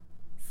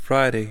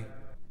Friday,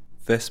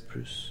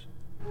 Vespers.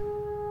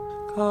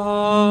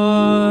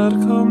 God,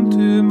 come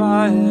to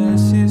my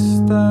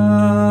assistance.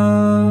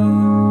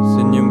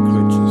 Signum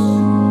Crucis.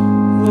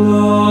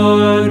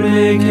 Lord,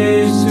 make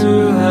haste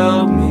to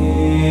help me.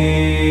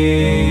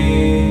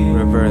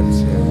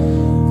 Reverencia.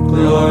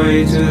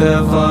 Glory to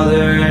the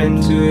Father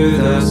and to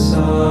the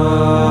Son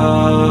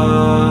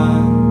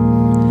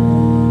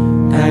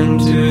and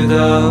to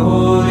the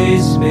Holy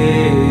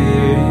Spirit,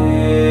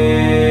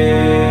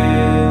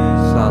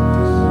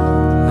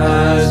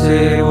 as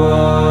it was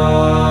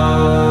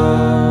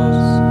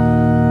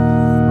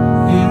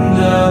in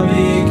the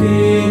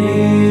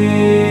beginning,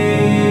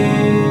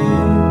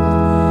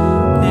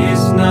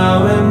 is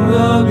now and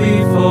will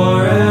be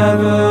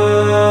forever.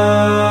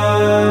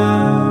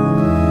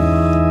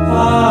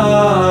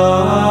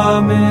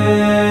 Amen.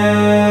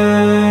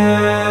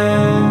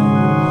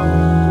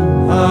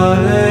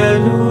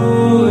 Alleluia.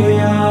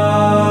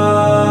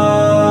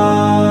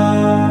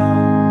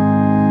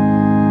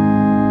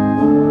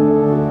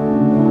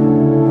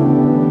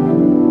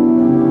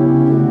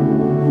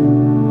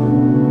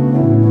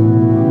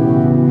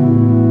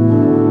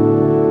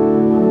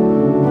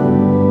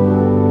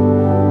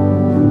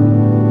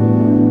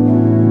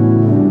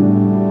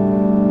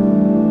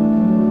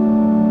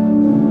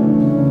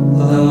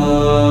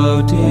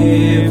 Love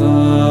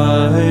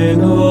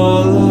divine,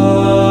 all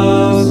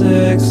love's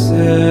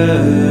excelling,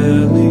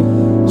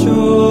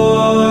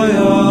 joy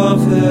of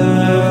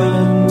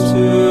heaven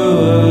to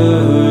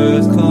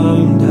earth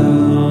come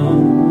down,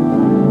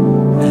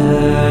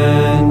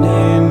 and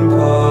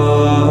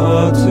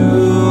impart to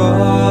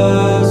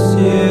us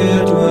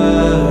here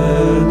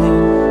dwelling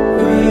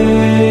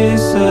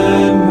grace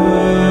and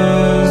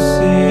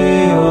mercy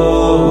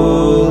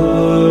all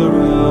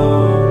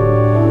around.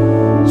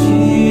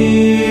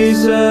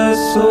 Jesus,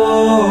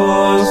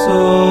 source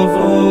of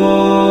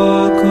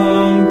all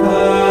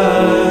compassion,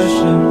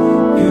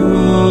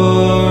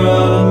 pure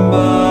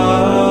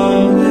unbounded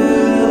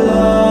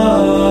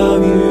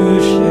love you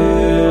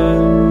share,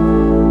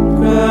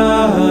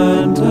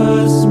 grant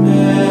us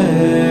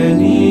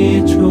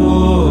many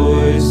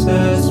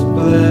choicest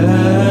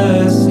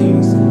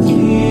blessings,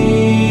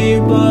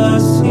 keep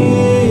us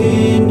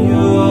in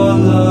your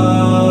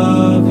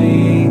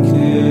loving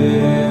care.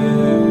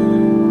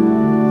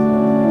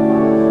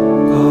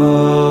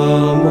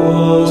 Come,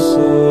 O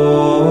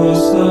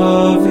source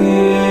of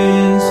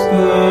inspiration,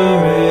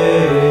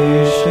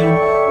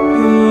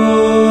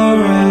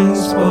 pure and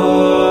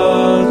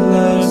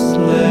spotless,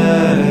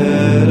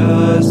 let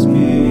us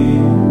be.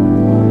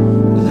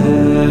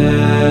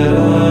 Let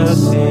us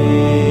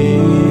see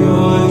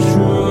your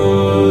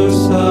true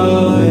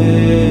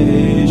salvation,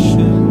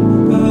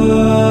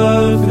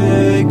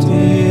 perfect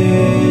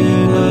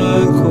in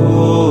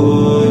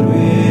accord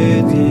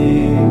with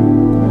thee.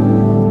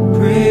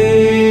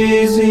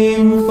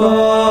 Praising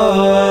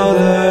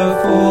Father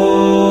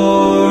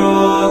for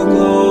all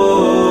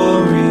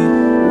glory,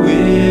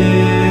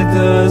 with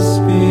the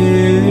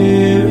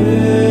Spirit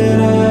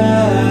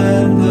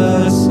and the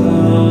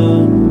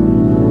Son,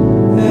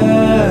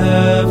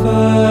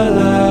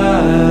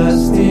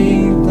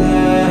 everlasting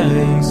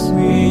thanks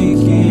we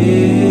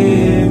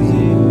give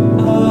thee,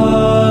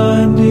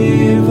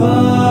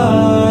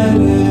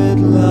 undivided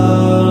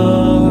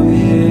love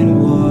in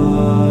one.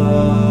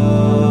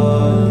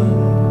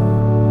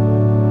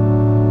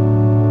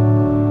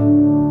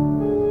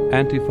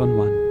 Antiphon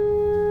 1.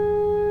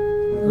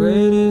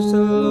 Great is the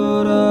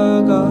Lord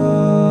our God,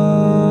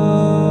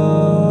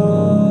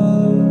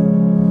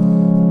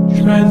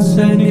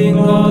 transcending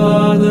all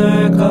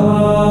other gods.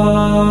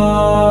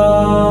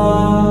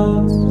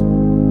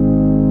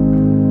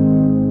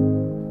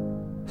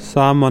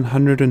 Psalm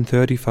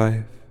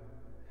 135.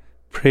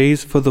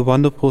 Praise for the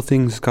wonderful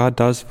things God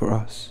does for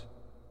us.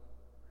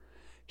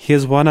 He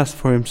has won us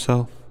for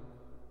himself,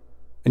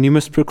 and you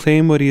must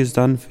proclaim what he has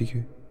done for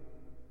you.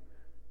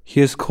 He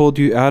has called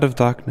you out of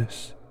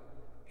darkness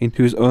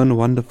into his own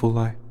wonderful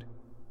light.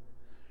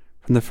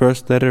 From the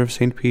first letter of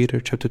St.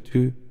 Peter, chapter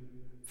 2,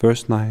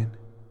 verse 9.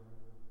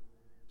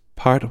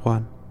 Part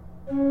 1.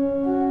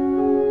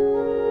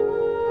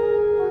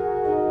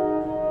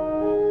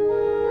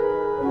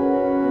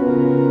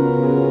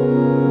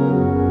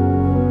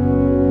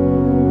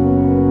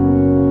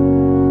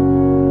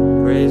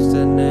 Praise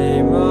the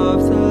name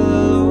of the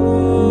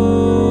Lord.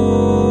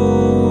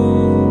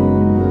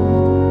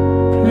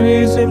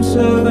 Praise him,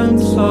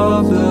 servants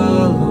of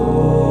the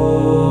Lord,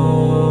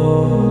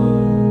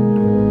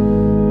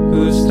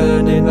 who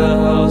stand in the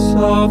house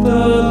of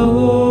the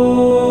Lord,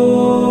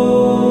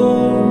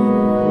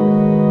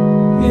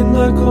 in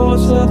the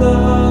courts of the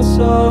house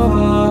of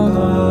our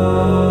God.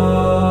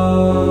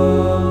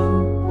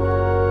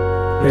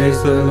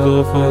 Praise the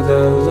Lord, for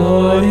the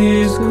Lord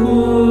is good.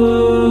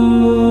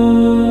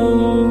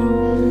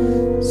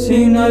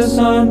 Sing a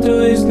song to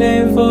his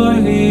name, for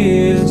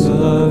he is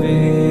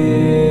loving.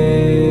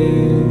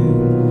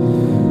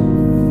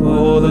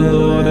 For the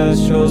Lord has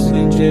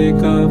chosen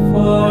Jacob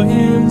for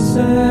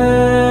himself,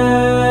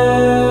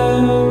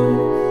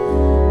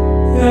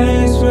 and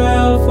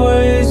Israel for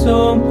his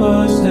own own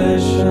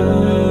possession.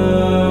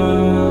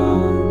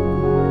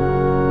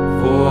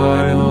 For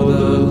I know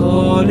the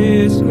Lord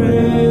is great,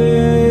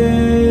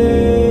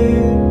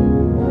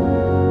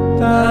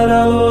 that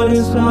our Lord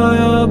is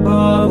high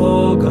above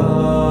all gods.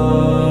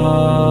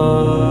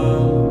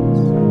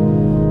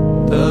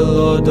 The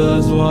Lord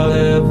does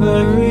whatever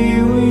He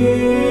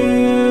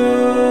wills,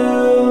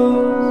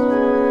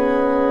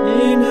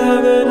 in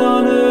heaven,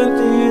 on earth,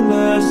 in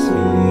the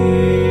seas.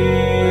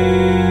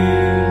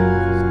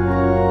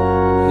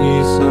 He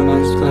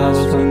summons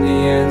clouds from the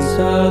ends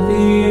of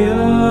the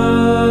earth,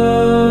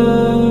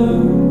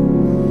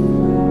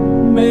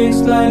 makes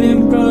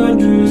lightning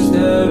produce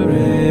the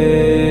rain.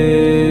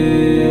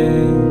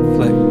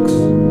 Flex.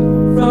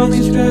 From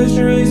His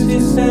treasuries He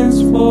sends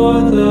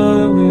forth the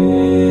wind.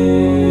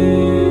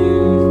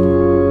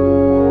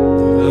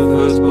 The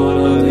firstborn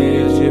of the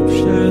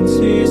Egyptians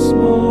He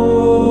smote,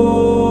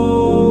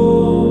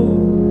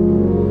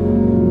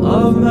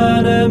 of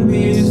man and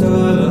beast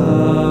alike.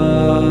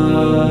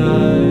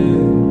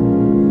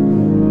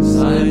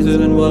 Signs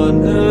and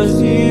wonders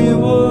He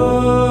worked.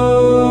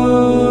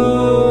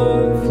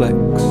 Flex.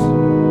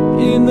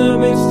 In the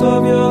midst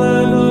of your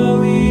land,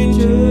 O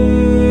Egypt,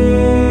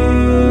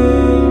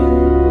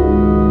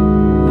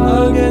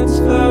 against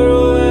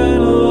Pharaoh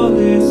and all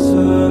his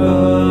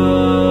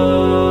servants.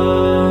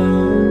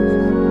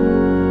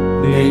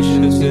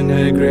 Nations in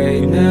their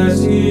greatness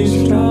He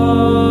struck,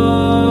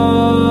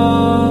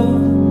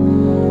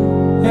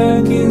 and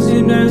kings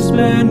in their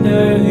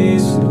splendor He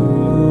slew.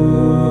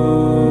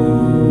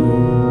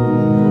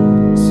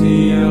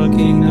 Seal,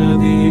 king of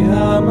the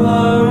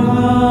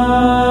Amorites,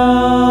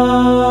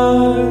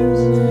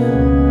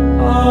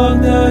 of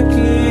the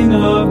king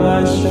of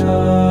Bashan,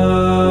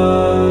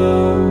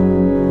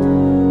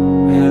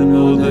 and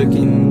all the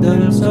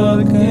kingdoms of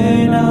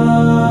Canaan.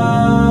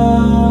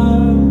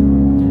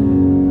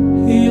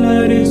 He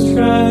led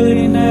Israel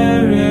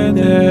inherit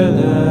their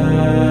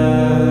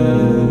land.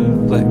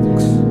 Flex.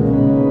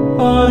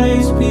 On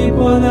His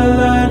people the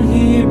land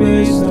He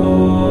bestowed.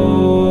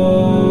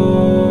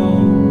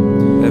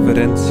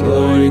 Evidencia.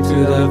 Glory to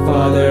the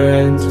Father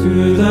and to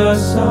the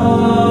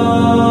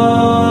Son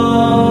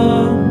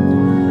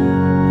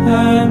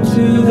and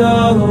to the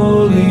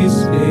Holy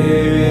Spirit,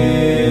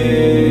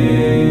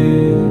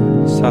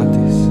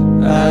 Satis.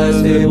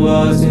 as it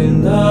was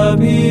in the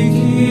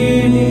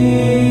beginning,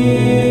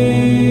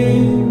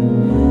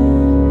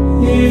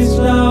 is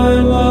now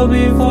and will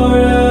be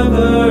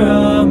forever.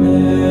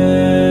 Amen.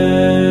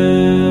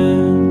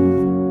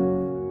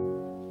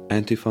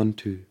 Antiphon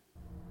 2.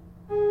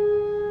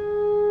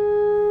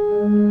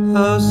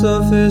 House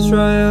of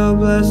Israel,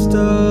 bless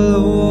the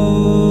Lord.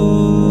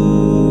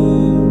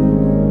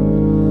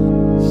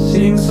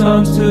 Sing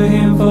songs to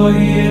Him, for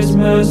He is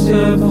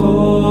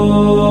merciful.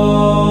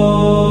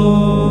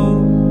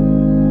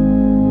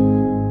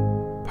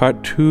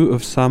 Part 2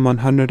 of Psalm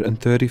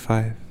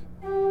 135.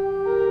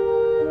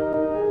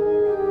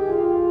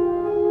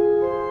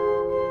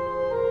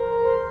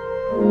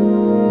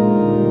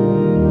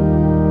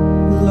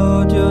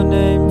 Lord, your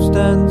name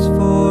stands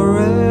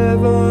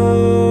forever,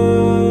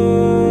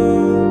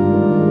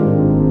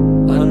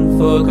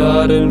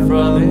 unforgotten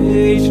from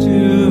age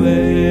to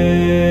age.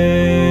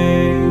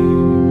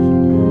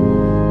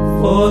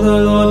 For the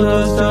Lord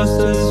does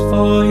justice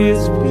for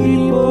His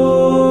people.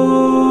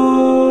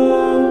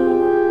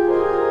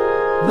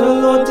 The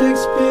Lord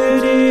takes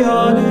pity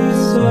on His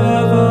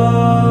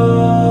servants.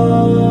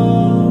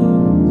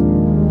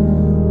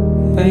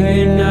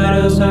 Paid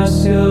nettles are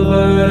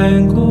silver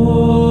and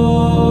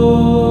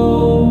gold,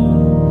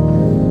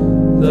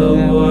 the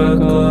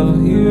work of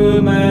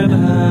human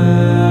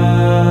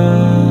hands.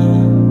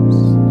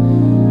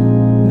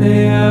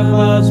 They have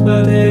mouths,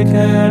 but they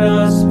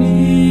cannot speak.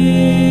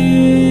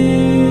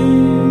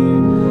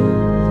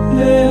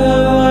 They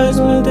have eyes,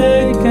 but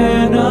they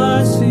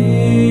cannot see.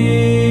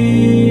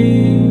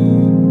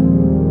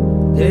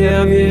 They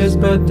have ears,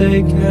 but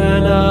they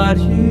cannot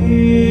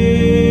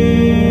hear.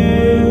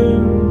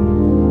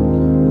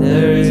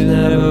 There is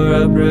never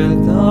a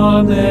breath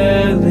on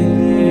their lips.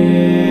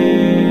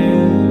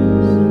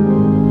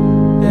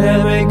 Their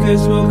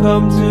makers will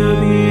come to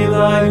be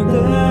like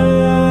them,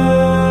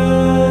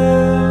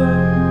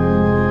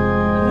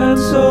 and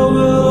so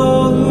will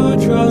all who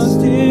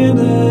trust in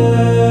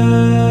them.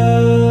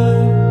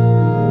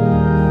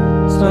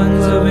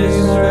 Sons of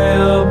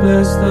Israel,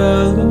 bless the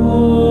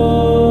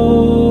Lord.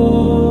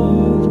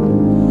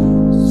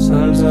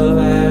 Sons of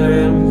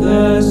Aaron,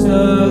 bless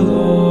the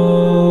Lord.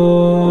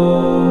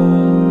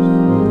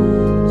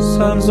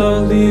 Sons of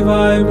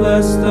Levi,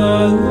 bless the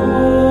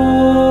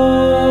Lord.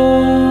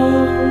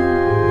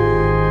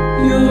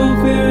 You who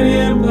fear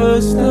Him,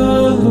 bless the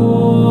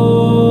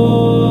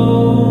Lord.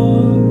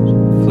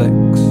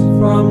 Flex.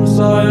 From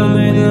Zion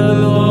may the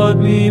Lord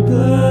be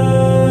blessed.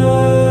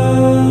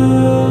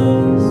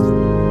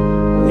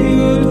 He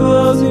who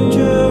dwells in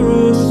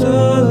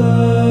Jerusalem.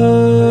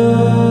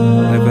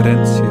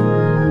 Evidencia.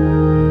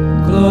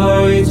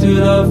 Glory to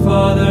the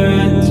Father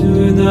and to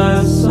the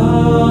Son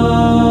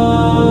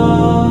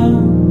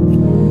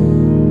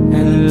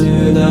and to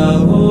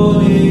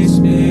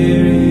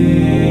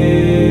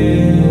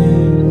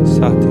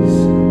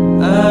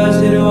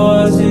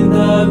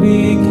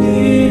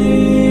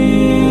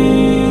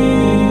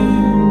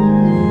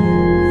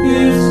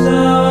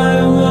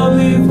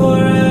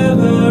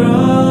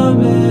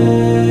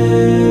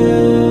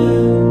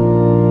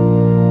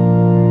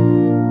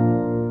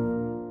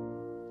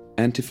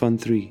Antiphon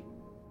 3.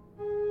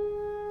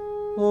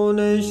 All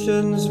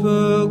nations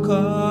will come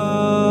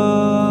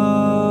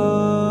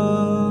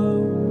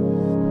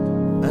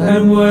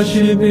and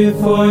worship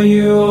before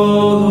you,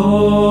 O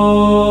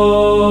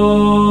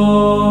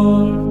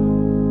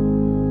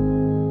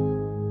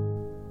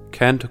Lord.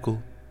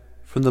 Canticle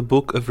from the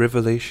Book of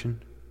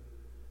Revelation,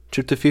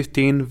 chapter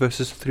 15,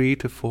 verses 3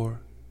 to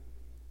 4.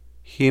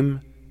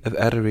 Hymn of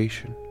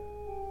Adoration.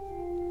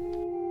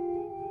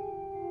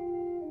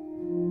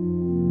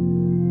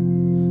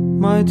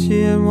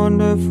 Mighty and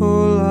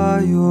wonderful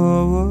are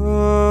your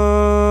works,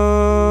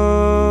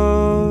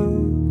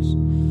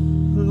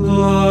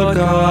 Lord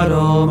God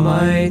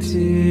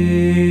Almighty.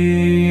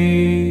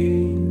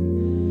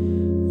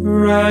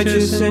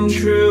 Righteous and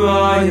true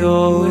are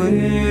your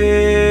ways,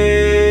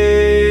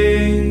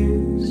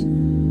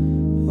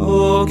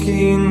 O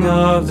King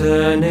of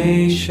the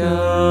nations.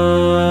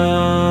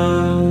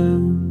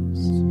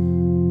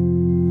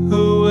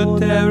 Who would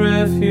dare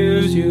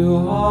refuse you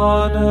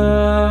honor?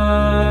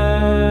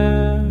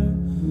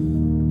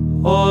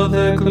 All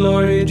the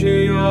glory to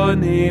your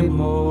name,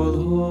 O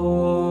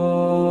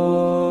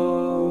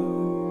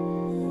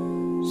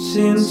Lord.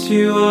 Since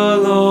you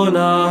alone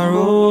are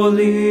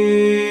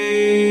holy,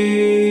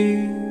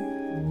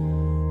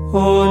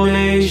 all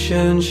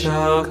nations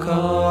shall come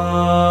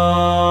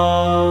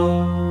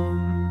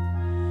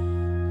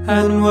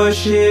and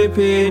worship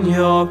in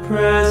your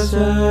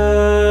presence.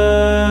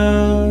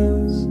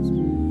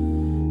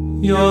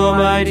 Your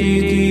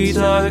mighty deeds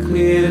are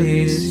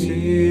clearly seen.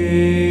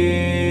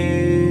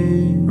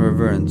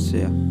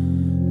 Reverencia.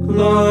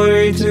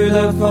 Glory to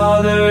the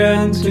Father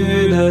and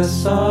to the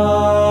Son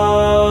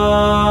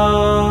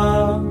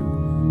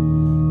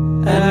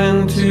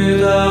and to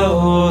the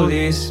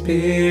Holy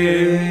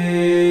Spirit.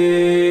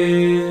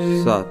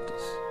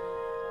 Satis.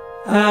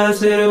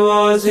 As it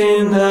was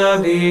in the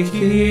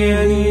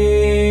beginning,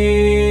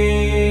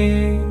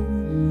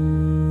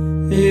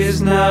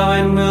 is now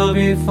and will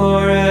be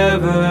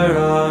forever.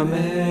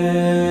 Amen.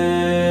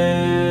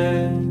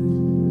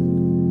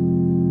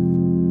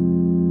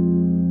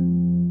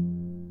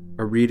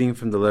 A reading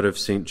from the letter of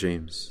St.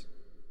 James.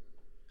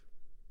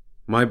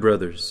 My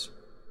brothers,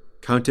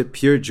 count it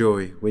pure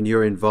joy when you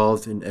are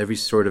involved in every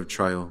sort of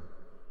trial.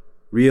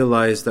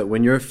 Realize that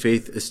when your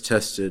faith is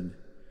tested,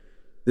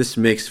 this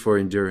makes for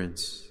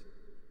endurance.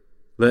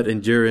 Let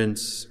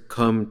endurance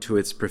come to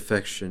its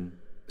perfection,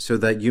 so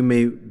that you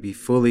may be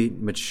fully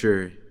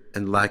mature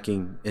and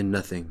lacking in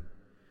nothing.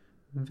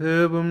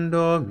 Verbum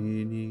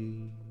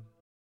Domini.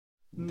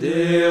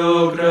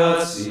 Deo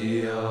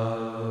gratias.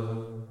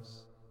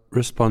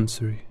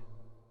 Responsory.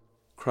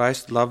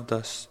 Christ loved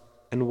us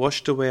and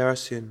washed away our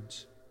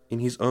sins in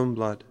his own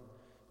blood.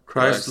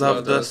 Christ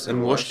loved us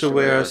and washed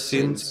away our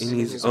sins in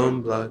his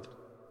own blood.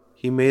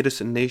 He made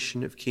us a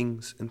nation of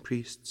kings and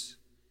priests.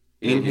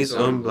 In his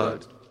own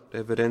blood.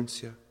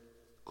 Reverencia.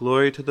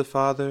 Glory to the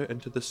Father,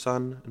 and to the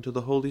Son, and to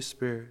the Holy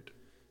Spirit.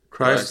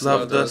 Christ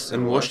loved us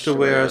and washed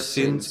away our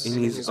sins in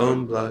his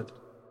own blood.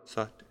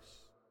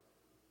 Satis.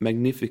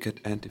 Magnificat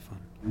Antiphon.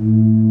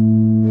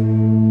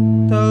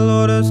 The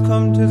Lord has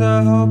come to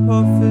the help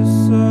of his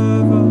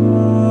servant.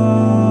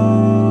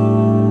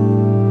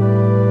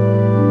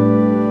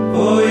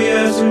 Oh, he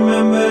has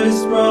remembered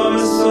his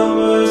promise of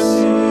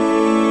mercy.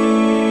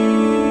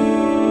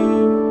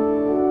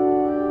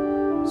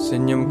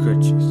 Signum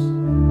Crucis.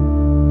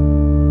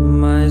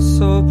 My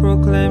soul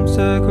proclaims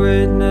the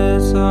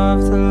greatness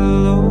of the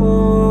Lord.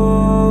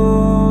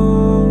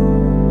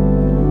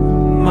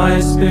 My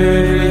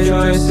spirit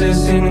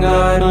rejoices in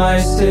God, my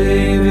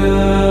Savior.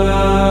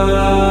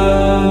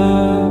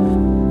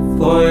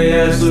 For he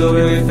has looked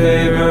with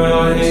favor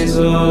on his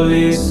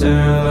holy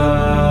servant.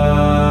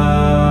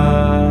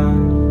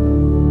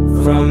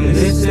 From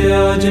this day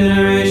all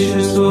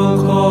generations will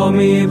call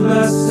me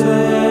blessed.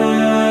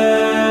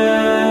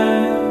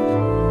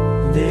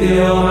 The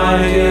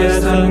Almighty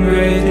has done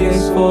great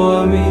things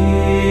for me,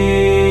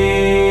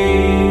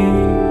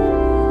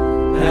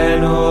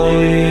 and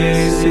holy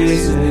is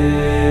his name.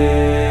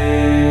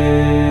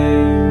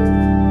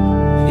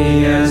 He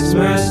has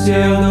mercy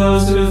on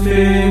those who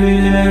fear him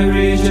in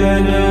every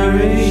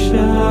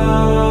generation.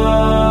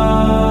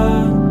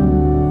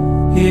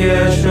 He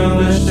has shown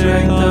the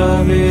strength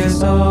of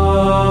his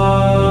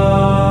arm.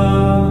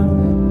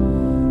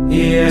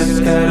 He has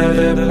scattered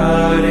the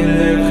proud in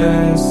their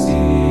conceit.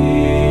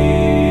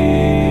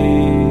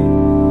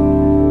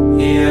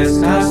 He has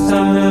cast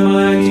down the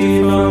mighty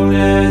from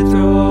their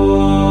thrones,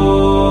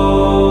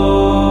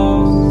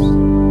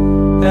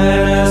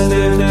 and has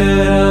lifted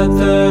up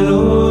the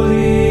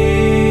lowly.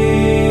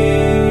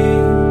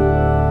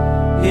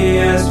 He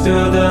has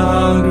filled the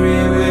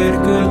hungry with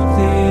good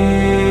things,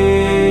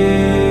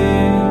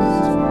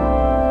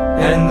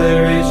 and the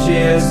rich he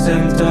has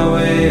sent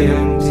away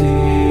empty.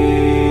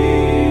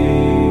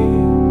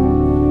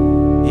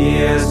 He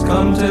has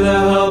come to the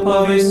help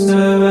of his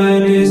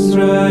servant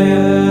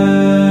Israel.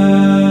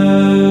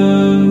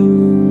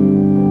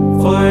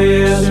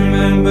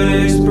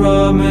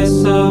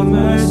 Promise of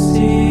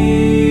mercy,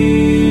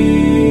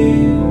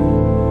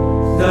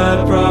 the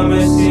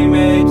promise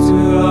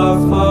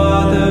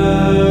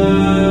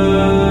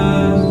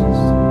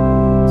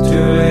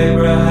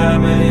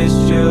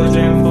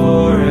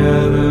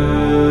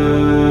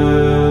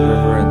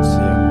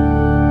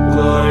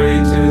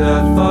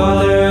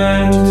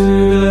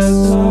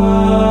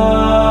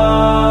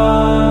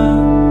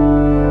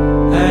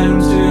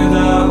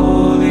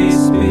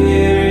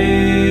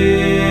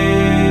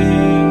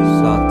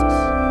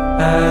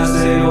as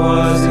it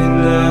was in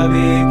the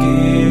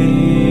beginning,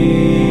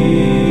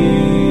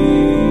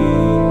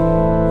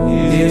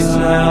 is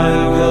now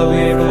and will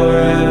be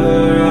forever.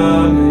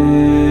 Amen.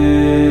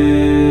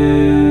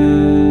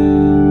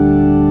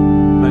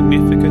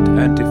 Magnificat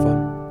Antiphon.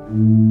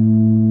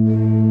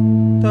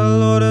 The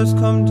Lord has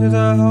come to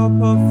the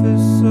help of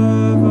his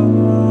servant.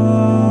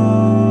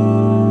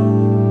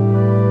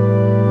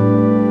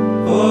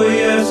 Oh, he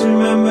has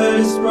remembered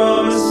his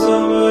promise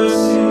of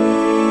mercy.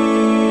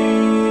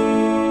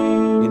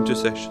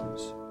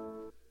 Intercessions.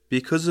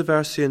 Because of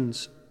our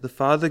sins, the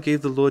Father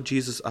gave the Lord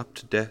Jesus up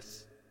to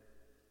death,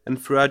 and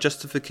for our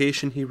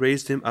justification he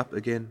raised him up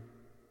again.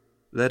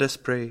 Let us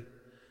pray.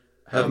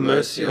 Have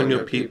mercy on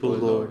your people,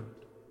 Lord.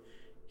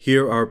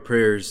 Hear our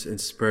prayers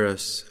and spare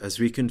us as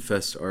we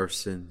confess our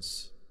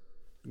sins.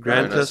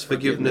 Grant us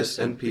forgiveness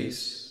and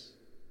peace.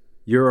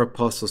 Your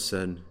apostle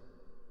said,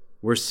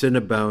 "Where sin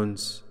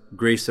abounds,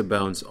 grace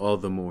abounds all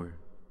the more."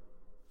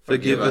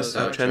 Forgive us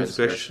our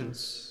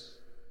transgressions.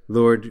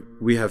 Lord,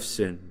 we have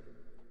sinned,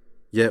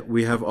 yet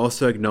we have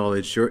also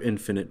acknowledged your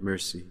infinite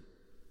mercy.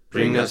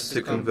 Bring us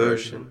to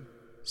conversion.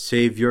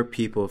 Save your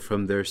people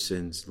from their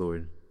sins,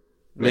 Lord.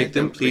 Make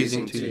them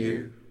pleasing to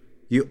you.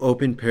 You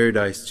opened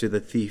paradise to the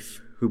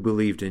thief who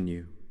believed in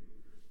you.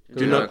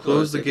 Do not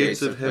close the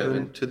gates of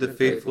heaven to the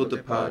faithful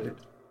departed.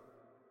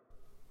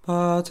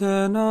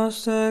 Pater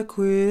noster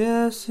qui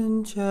es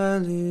in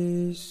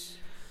celis,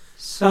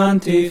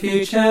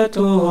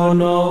 sanctificetur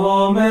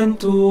nomen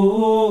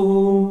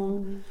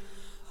tuum,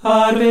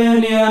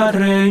 adveniat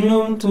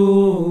regnum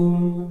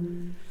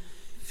tuum,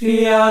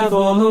 fiat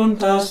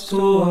voluntas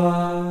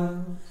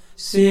tua,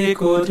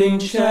 sicut in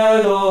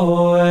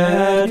cielo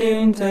et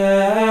in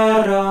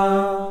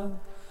terra.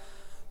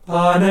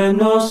 Panem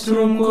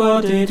nostrum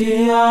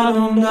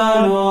quotidianum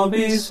da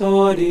nobis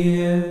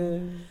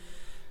hodie,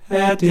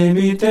 et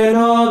dimitte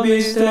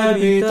nobis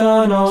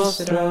debita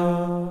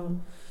nostra,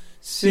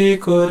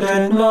 sicut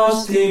et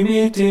nos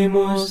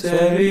dimittimus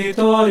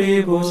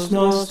debitoribus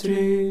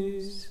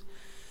nostris,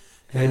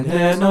 et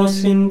ne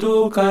nos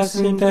inducas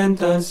in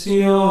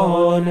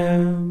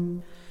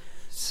tentationem,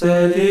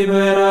 sed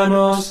libera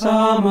nos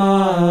a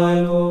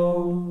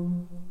malo.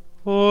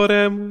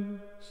 Oremus.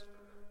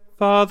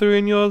 Father,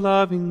 in your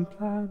loving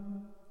plan,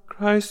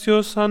 Christ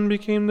your Son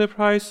became the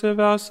price of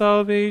our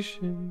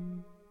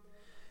salvation.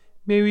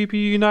 May we be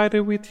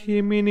united with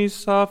him in his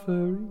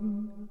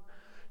suffering,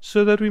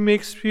 so that we may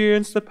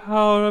experience the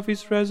power of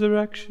his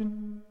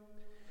resurrection,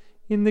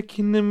 in the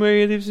kingdom where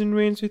he lives and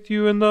reigns with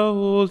you and the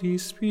Holy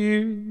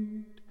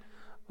Spirit,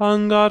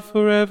 one God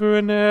forever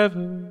and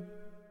ever.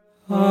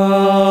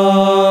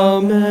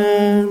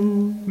 Amen.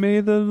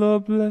 May the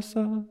Lord bless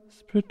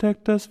us,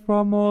 protect us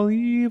from all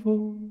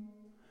evil,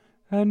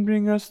 and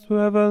bring us to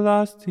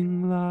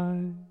everlasting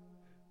life.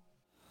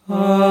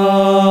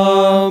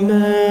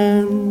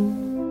 Amen.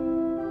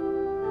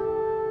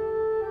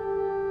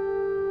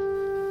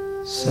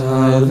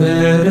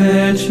 Salve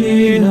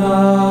Regina,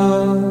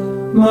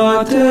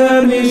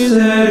 Mater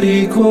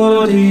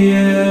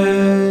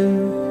misericordiae,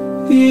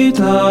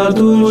 vita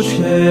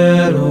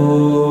dulcero,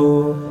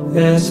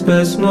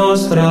 espes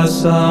nostra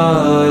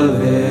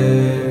salve.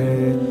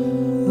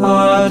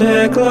 A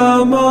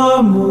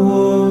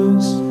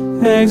reclamamus,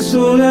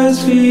 exules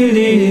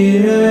filii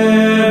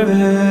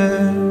Eve,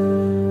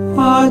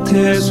 a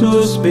te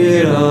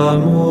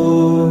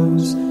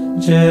suspiramus,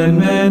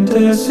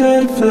 gementes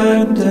et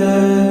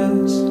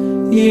flentes,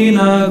 in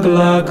ac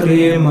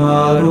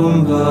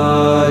lacrimarum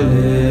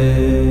vale.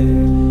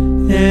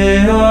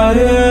 Ea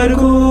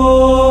ergo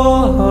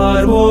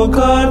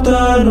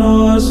advocata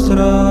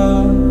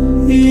nostra,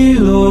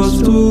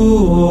 illos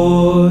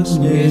tuos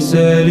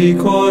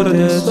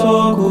misericordes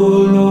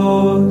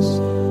oculos,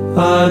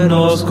 ad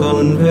nos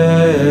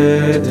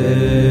converte.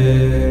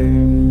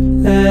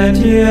 Et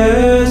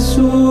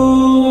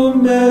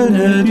Iesum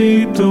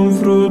benedictum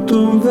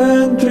fructum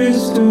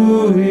ventris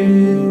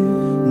tui,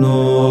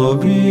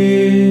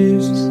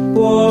 nobis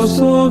post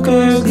hoc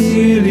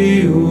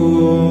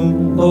exilium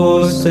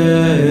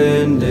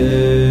ostende.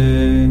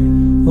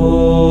 O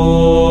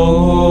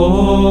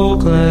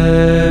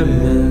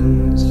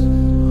clemens,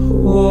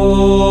 o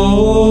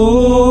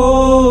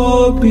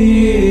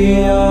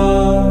pia,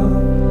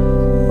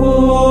 o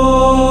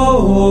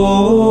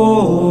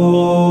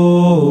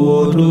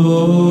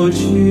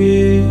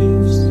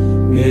dulcis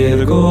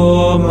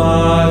Virgo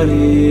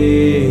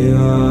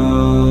Maria.